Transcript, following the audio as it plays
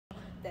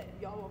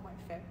y'all were my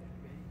family.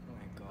 Oh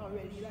my god.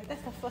 Already, like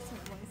that's the first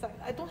moment. It's like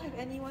I don't have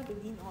anyone to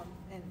lean on,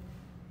 and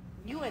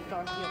you and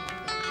Dorothy are my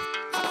family.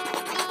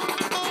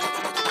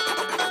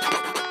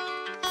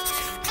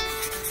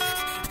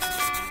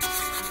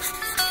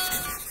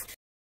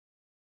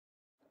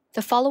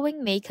 The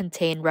following may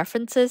contain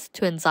references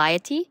to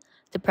anxiety,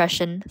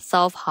 depression,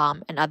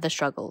 self-harm, and other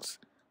struggles.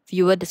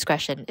 Viewer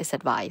discretion is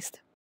advised.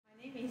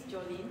 My name is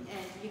Jolin,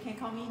 and you can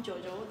call me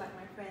Jojo like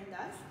my friend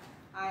does.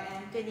 I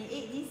am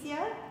 28 this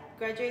year,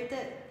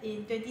 graduated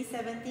in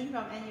 2017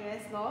 from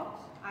NUS Law.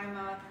 I'm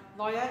a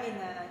lawyer in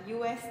a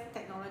US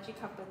technology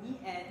company,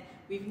 and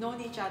we've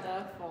known each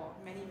other for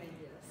many, many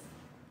years.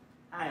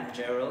 Hi, I'm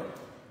Jaryl.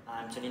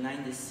 I'm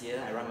 29 this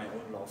year. I run my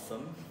own law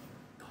firm.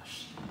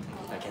 Gosh,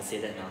 I can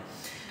say that now.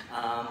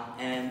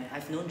 And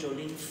I've known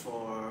Jolene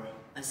for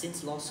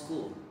since law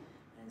school,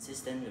 and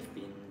since then we've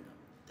been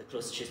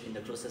she's been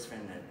the closest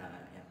friend that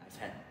I've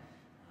had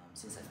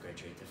since I've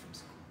graduated from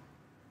school.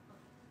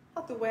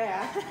 How to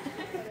wear?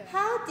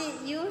 How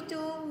did you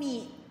two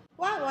meet?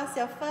 What was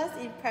your first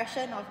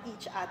impression of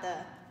each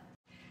other?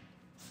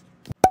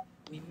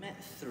 We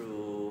met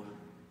through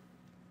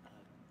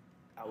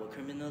our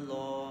criminal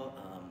law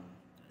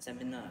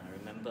seminar, I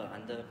remember,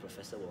 under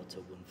Professor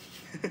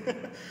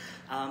𝗕𝗧𝗂𝘁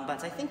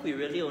but I think we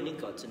really only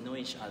got to know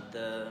each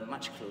other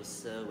much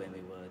closer when we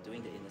were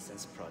doing the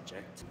Innocence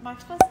Project. My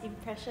first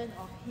impression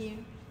of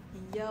him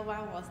in year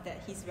one was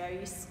that he's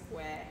very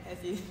square, as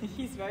in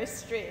he's very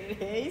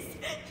straight-laced.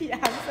 He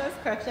answers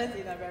questions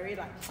in a very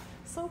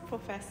so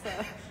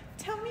professor,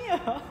 tell me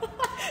about.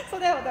 So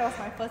that was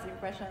my first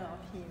impression of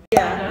him.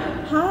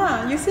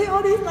 Yeah. You say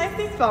all these nice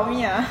things about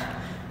me,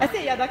 I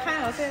said you're the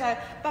kind of say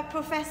but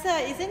professor,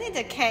 isn't it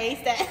the case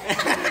that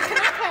can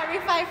I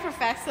clarify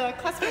professor,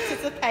 class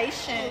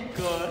participation?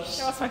 Oh gosh.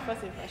 That was my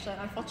first impression,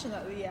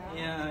 unfortunately.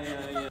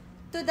 Yeah.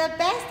 To the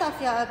best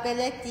of your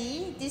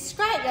ability,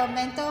 describe your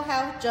mental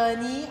health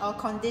journey or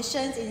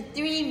conditions in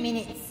 3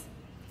 minutes.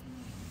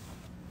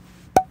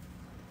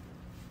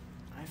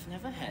 I've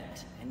never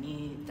had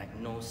any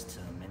diagnosed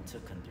mental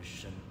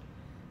condition,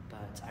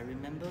 but I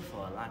remember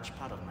for a large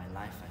part of my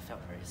life I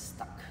felt very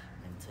stuck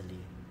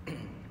mentally.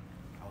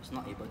 I was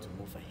not able to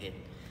move ahead,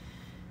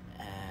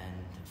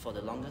 and for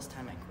the longest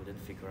time I couldn't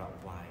figure out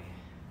why.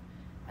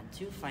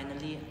 Until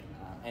finally,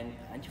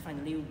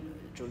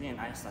 Jolene and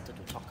I started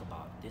to talk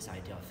about this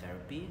idea of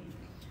therapy.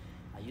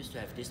 I used to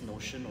have this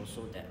notion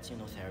also that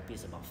therapy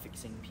is about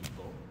fixing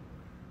people.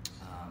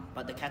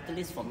 But the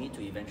catalyst for me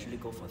to eventually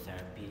go for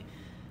therapy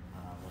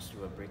was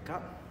through a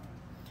breakup.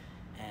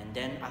 And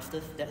then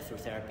after that, through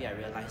therapy, I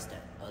realized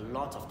that a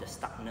lot of the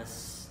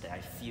stuckness that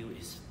I feel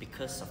is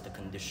because of the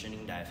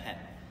conditioning that I've had,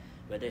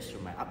 whether it's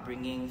through my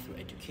upbringing, through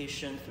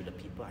education, through the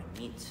people I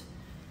meet.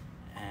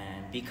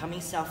 And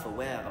becoming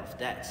self-aware of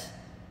that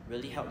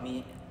really helped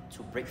me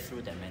to break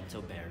through that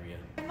mental barrier.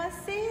 I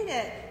must say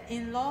that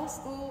in law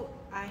school,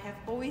 I have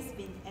always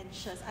been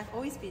anxious. I've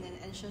always been an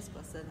anxious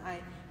person. I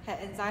had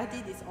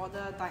anxiety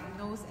disorder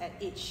diagnosed at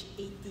age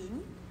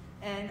 18.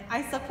 And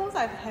I suppose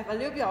I have a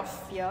little bit of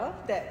fear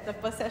that the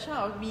perception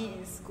of me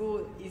in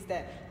school is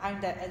that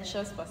I'm that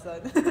anxious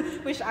person,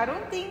 which I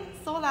don't think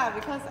so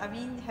because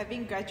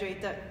having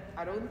graduated,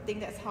 I don't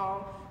think that's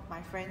how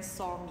my friends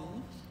saw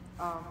me.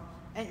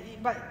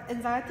 But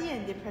anxiety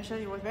and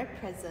depression, it was very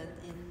present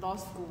in law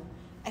school,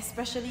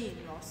 especially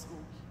in law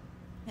school.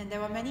 And there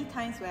were many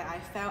times where I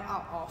fell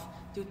out of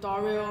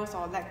tutorials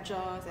or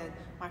lectures, and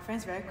my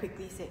friends very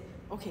quickly said,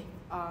 okay,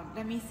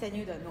 let me send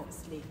you the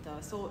notes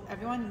later. So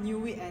everyone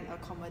knew it and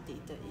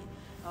accommodated it.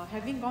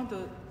 Having gone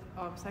to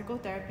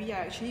psychotherapy,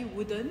 I actually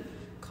wouldn't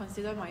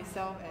consider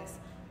myself as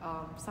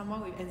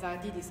someone with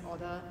anxiety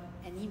disorder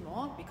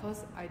anymore,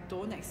 because I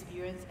don't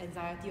experience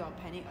anxiety or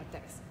panic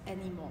attacks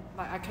anymore.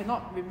 I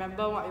cannot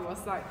remember what it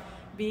was like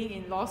being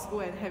in law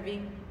school and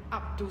having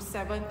up to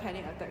 7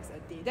 panic attacks a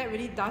day. That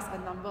really does a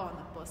number on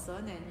a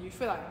person, and you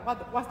feel like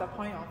what's the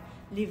point of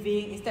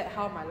living? Is that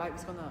how my life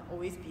is gonna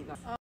always be like?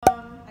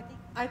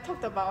 I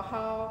talked about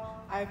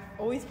how I've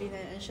always been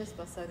an anxious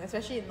person,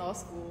 especially in law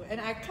school,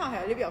 and I kind of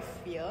had a little bit of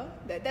fear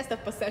that that's the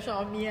perception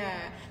of me,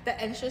 the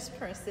anxious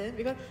person,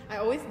 because I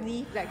always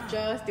leave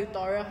lectures,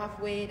 tutorial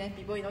halfway, then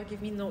people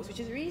give me notes, which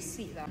is really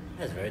sweet.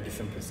 That's a very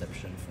different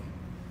perception from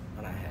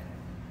what I had.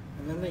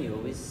 I remember you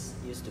always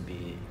used to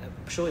be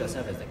show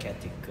yourself as the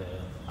caretaker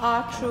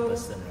true.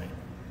 Person, right?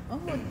 Oh,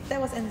 that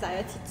was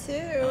anxiety too,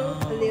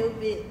 a little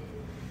bit.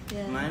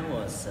 Yeah. Mine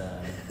was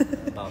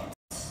about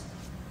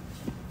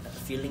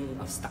feeling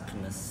of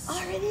stuckness.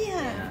 Oh, really?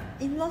 Yeah.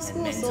 In law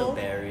school, and mental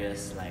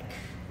barriers, I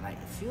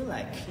feel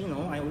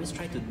I always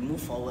try to move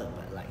forward,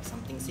 but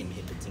something's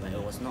inhibiting.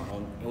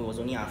 It was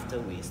only after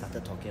we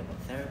started talking about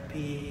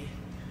therapy,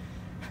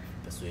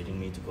 persuading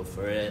me to go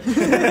for it,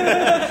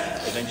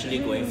 eventually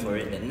going for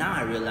it, and now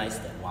I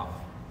realized that wow,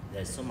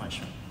 there's so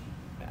much.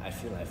 I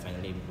feel I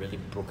finally really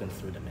broken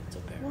through the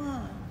mental barrier.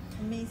 Wow,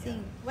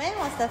 amazing. Yeah. When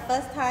was the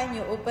first time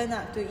you opened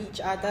up to each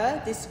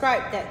other?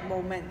 Describe that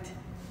moment.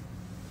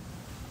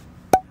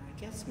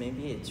 I guess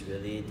maybe it's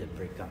really the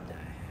breakup that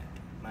I had.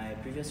 my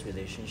previous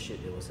relationship,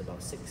 it was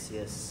about 6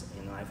 years.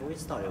 You know, I've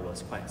always thought it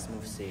was quite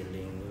smooth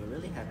sailing. We were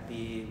really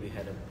happy. We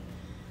had a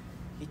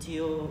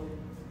PTO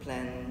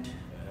planned.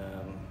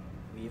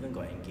 We even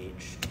got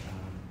engaged.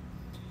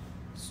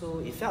 So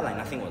it felt like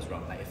nothing was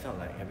wrong. Like it felt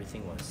like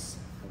everything was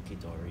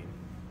hunky-dory.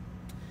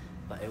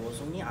 But it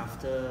was only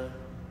after,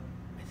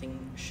 I think,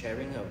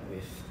 sharing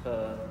with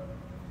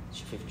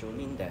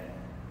Jolin, that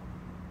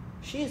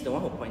she is the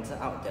one who pointed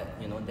out that,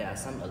 you know, there are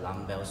some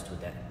alarm bells to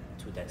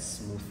that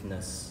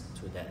smoothness,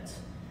 to that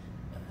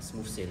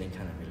smooth sailing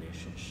kind of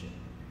relationship.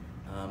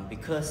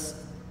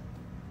 Because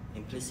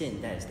implicit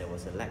in that is there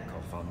was a lack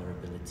of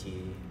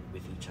vulnerability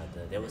with each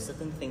other. There were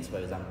certain things, for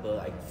example,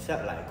 I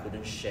felt like I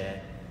couldn't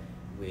share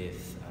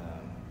with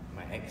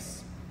my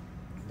ex,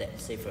 that,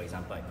 say for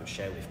example, I could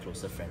share with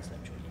closer friends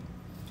like Jolin.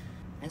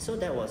 And so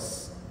that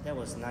was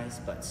nice,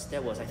 but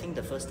that was, I think,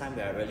 the first time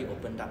where I really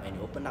opened up, and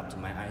it opened up to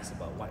my eyes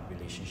about what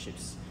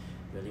relationships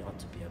really ought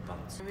to be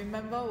about. I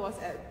remember was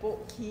at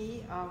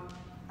𝗔𝗯cie,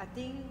 I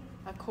think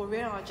a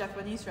Korean or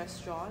Japanese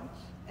restaurant,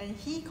 and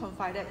he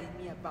confided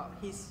in me about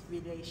his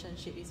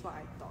relationship, is what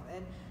I thought.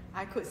 And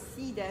I could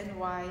see then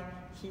why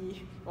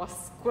he was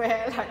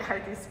square like I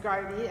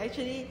described it.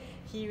 Actually,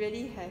 he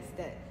really has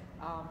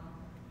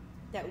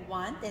that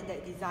want and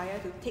that desire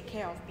to take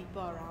care of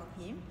people around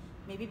him.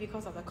 Maybe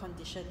because of the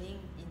conditioning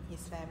in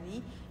his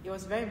family, it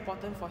was very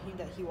important for him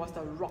that he was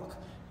the rock,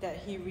 that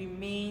he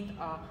remained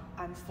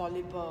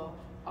unfallible,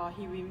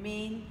 he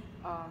remained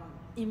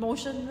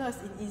emotionless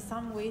in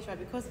some ways, right?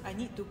 Because I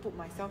need to put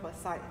myself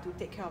aside to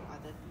take care of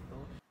other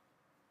people.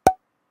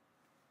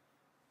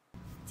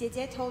 姐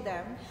姐 told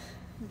them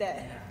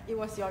that it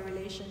was your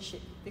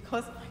relationship,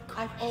 because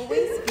I've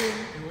always been...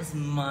 It was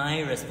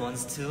my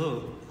response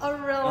too. Oh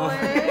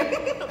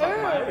really?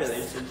 My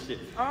relationship.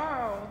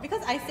 Oh,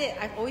 because I said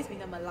I've always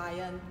been a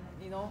Malayan,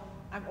 you know,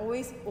 I'm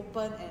always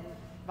open and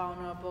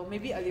vulnerable,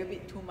 maybe a little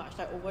bit too much,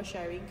 like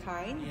oversharing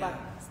kind, but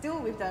still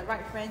with the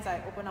right friends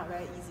I open up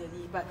very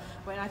easily. But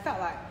when I felt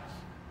like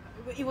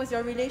it was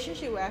your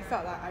relationship where I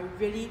felt like I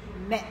really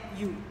met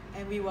you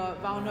and we were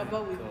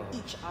vulnerable with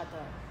each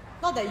other.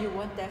 Not that you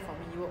weren't there for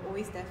me, you were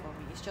always there for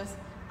me. It's just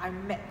I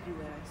met you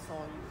and I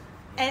saw you.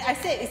 And I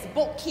said it's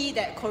𝗔𝗯cie,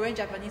 that Korean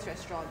Japanese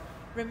restaurant.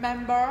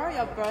 Remember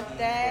your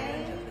birthday?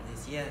 Korean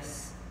Japanese,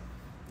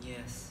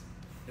 yes.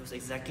 It was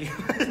exactly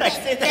I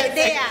said that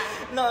day.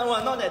 No,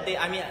 well, not that day.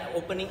 I mean,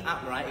 opening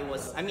up, right? It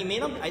was. I mean, may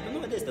not. I don't know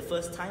whether it's the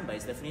first time, but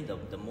it's definitely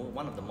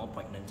one of the more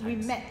poignant times. We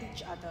met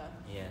each other.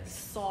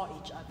 Yes. Saw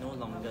each other. No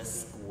longer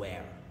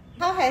square.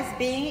 How has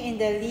being in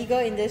the legal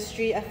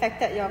industry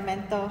affected your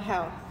mental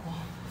health?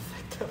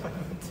 Affected my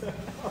mental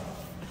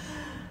health.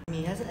 I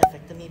mean, it hasn't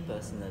affected me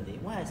personally.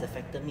 What has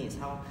affected me is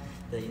how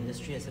the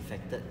industry has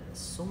affected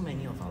so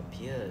many of our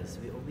peers.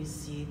 We always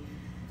see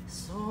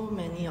so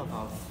many of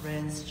our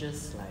friends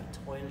just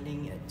like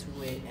toiling at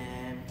 2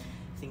 a.m,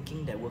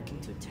 thinking that working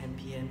till 10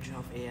 p.m,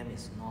 12 a.m.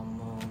 is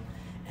normal,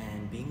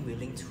 and being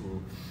willing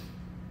to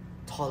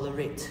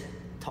tolerate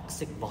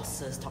toxic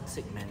bosses,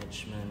 toxic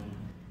management,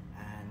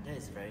 and that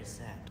is very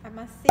sad. I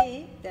must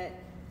say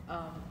that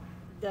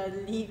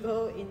the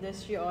legal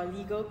industry or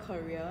legal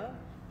career,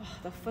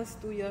 the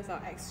first 2 years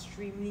are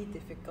extremely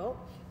difficult.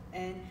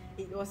 And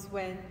it was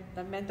when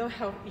the mental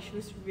health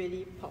issues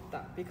really popped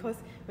up, because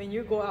when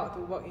you go out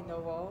to work in the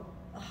world,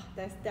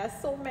 there are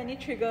so many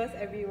triggers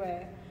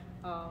everywhere.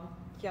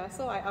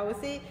 So I would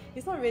say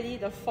it's not really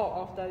the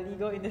fault of the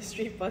legal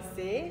industry per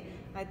se.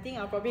 I think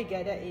I'll probably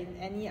get that in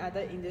any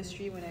other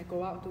industry when I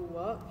go out to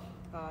work.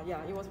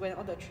 It was when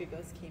all the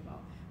triggers came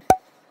out.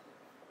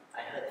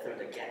 I heard through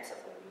the gaps of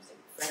the music,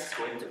 friends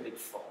going to Big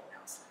Four.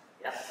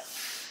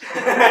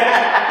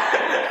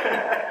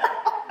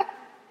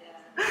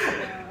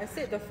 I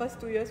said the first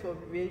 2 years were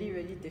really,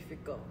 really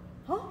difficult.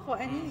 For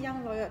any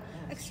young lawyer,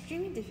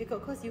 extremely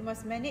difficult, because you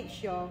must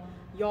manage your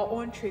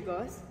own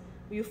triggers.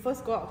 You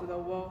first go out to the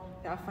world,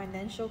 there are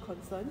financial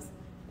concerns,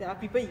 there are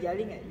people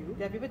yelling at you,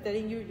 there are people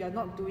telling you you're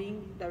not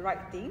doing the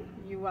right thing,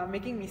 you are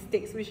making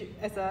mistakes, which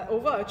as an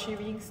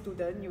overachieving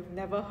student, you've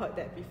never heard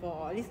that before,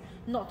 or at least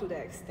not to the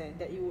extent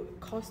that it would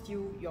cost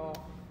you your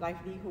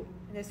livelihood.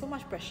 And there's so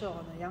much pressure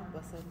on a young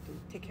person to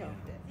take care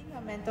of that. What does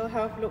your mental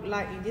health look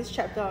like in this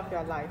chapter of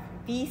your life?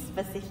 Be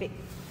specific.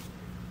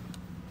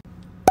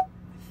 I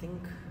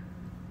think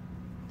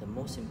the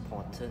most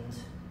important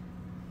is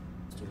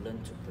to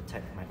learn to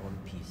protect my own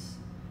peace.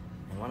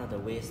 And one of the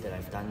ways that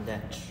I've done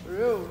that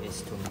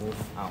is to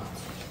move out,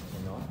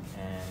 you know,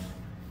 and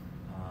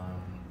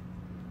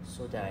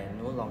so that I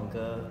no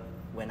longer,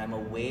 when I'm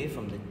away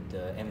from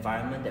the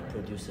environment that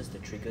produces the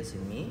triggers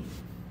in me,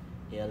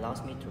 it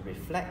allows me to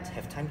reflect,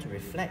 have time to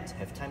reflect,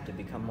 have time to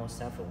become more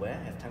self-aware,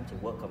 have time to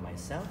work on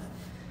myself,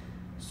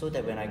 so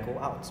that when I go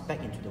out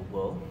back into the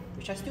world,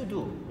 which I still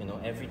do, you know,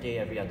 every day,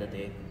 every other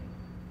day,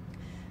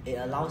 it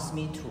allows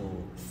me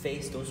to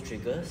face those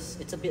triggers.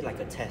 It's a bit like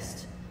a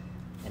test,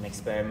 an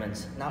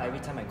experiment. Now every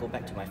time I go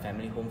back to my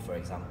family home, for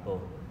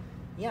example,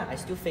 I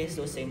still face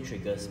those same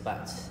triggers,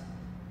 but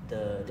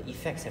the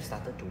effects have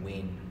started to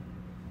wane,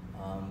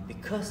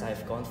 because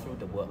I've gone through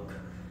the work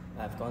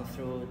I've gone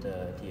through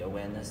the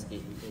awareness.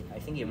 I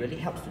think it really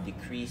helps to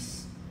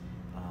decrease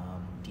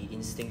the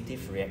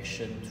instinctive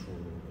reaction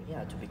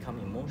to become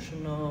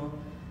emotional,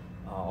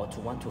 or to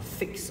want to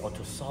fix or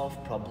to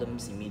solve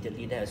problems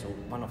immediately. That is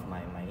one of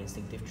my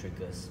instinctive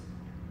triggers.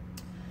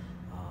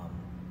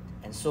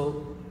 And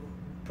so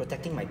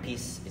protecting my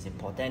peace is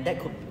important, and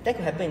that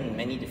could happen in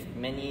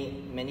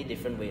many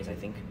different ways. I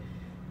think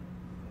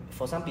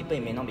for some people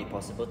it may not be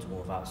possible to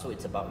move out, so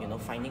it's about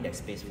finding that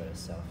space for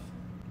yourself.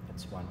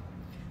 That's one.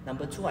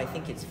 Number two, I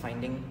think it's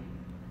finding,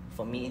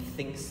 for me,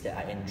 things that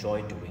I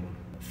enjoy doing.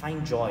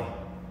 Find joy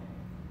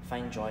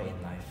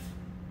in life,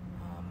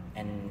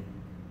 and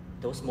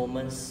those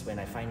moments when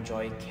I find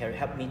joy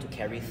help me to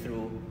carry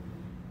through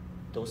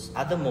those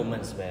other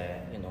moments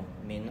where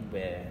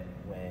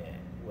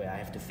where I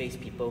have to face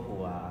people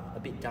who are a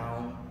bit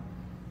down,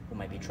 who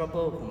might be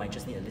troubled, who might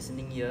just need a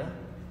listening ear.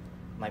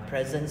 My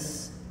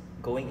presence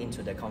going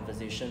into the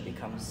conversation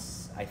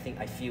becomes, I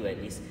feel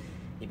at least,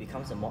 it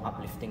becomes a more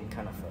uplifting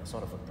kind of a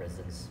sort of a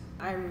presence.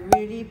 I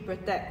really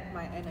protect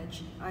my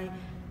energy. I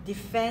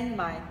defend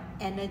my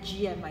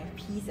energy and my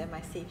peace and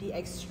my safety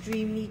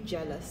extremely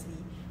jealously.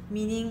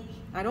 Meaning,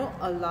 I don't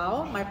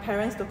allow my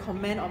parents to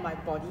comment on my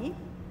body.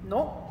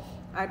 No,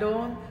 I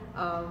don't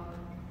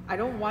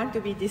want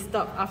to be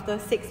disturbed after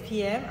 6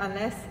 p.m.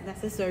 unless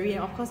necessary,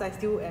 and of course I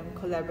still am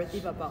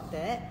collaborative about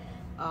that.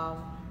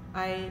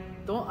 I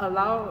don't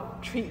allow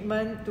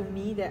treatment to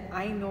me that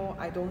I know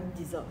I don't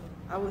deserve.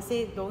 I would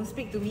say, don't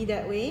speak to me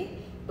that way,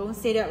 don't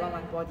say that about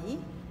my body,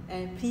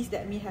 and please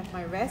let me have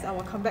my rest. I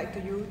will come back to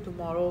you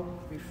tomorrow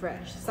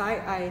refreshed. So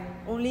I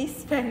only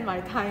spend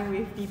my time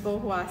with people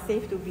who are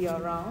safe to be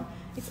around.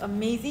 It's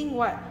amazing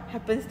what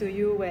happens to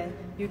you when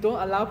you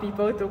don't allow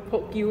people to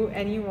poke you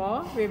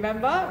anymore.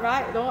 Remember,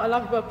 right? Don't allow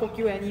people to poke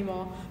you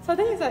anymore. So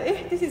then it's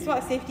like, this is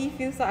what safety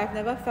feels like. I've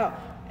never felt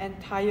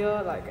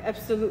entire,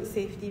 absolute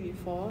safety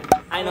before.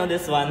 I know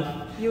this one.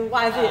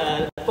 What is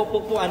it?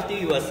 Poke until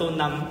you are so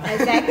numb.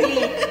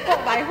 Exactly.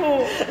 Poke by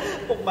who?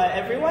 Poke by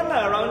everyone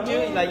around you.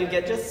 You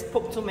get just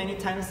poked so many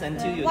times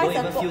until you don't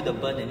even feel the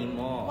burn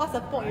anymore. What's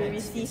the poke you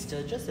receive? It's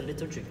just a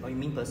little trick. Oh, you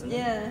mean personally?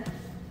 Yeah.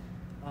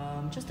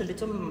 Just a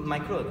little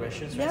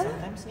microaggressions, right?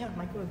 Sometimes,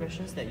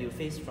 microaggressions that you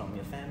face from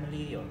your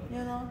family or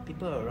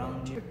people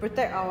around you. We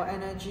protect our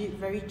energy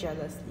very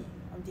jealously.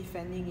 I'm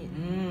defending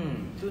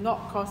it. Do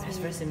not cause me. It's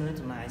very similar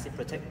to I say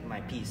protect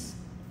my peace,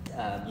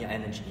 your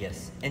energy,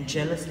 yes. And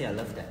jealously, I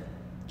love that.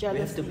 Jealously.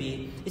 We have to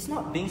be. It's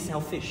not being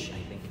selfish.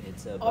 I think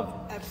it's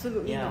about.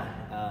 Absolutely not.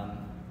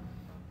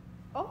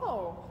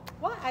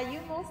 What are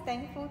you most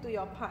thankful to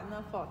your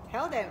partner for?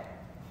 Tell them.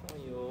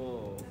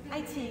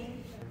 I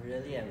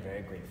really am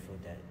very grateful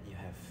that you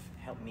have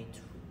helped me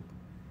to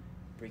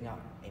bring out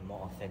a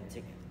more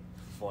authentic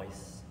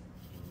voice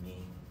in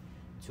me,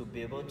 to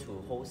be able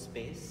to hold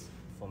space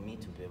for me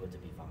to be able to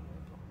be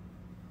vulnerable.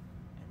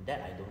 And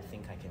that I don't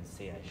think I can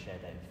say I share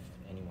that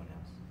with anyone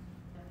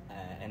else.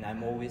 And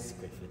I'm always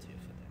grateful to you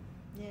for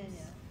that.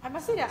 Yeah. I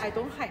must say that I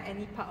don't hide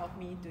any part of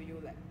me to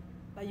you.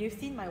 Like you've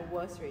seen my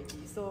worst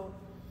already. So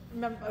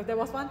remember, there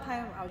was one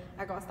time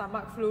I got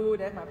stomach flu,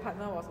 then my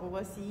partner was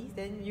overseas,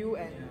 then you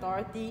and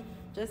Dorothy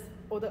just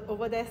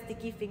over there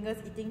sticky fingers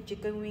eating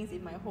chicken wings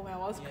in my home. I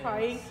was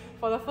crying.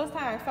 For the first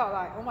time I felt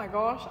like, oh my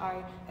gosh,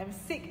 I am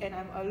sick and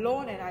I'm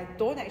alone and I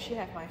don't actually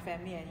have my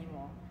family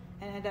anymore.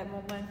 And at that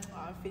moment,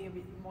 I'm feeling a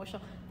bit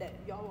emotional that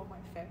y'all were my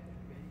family.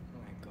 Really.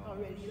 Oh my God. Not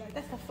really.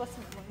 That's the first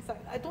moment. It's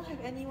like I don't have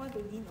anyone to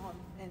lean on,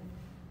 and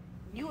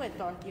you and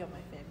Dorothy are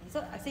my family.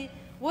 So I say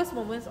worst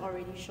moments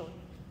already shown,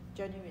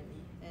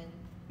 genuinely, and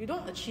you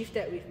don't achieve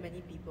that with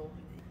many people.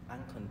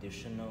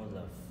 Unconditional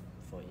love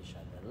for each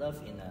other.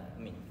 Love in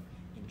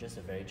just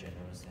a very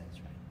general sense,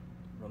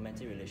 right?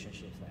 Romantic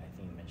relationships, like I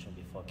think you mentioned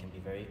before, can be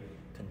very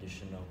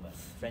conditional, but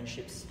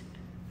friendships,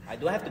 I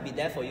don't have to be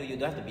there for you, you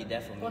don't have to be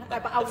there for me.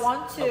 But I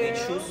want to. But we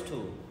choose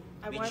to.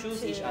 We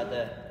choose each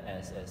other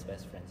as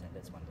best friends, and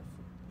that's wonderful.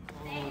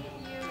 Thank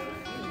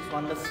you. It's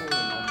wonderful,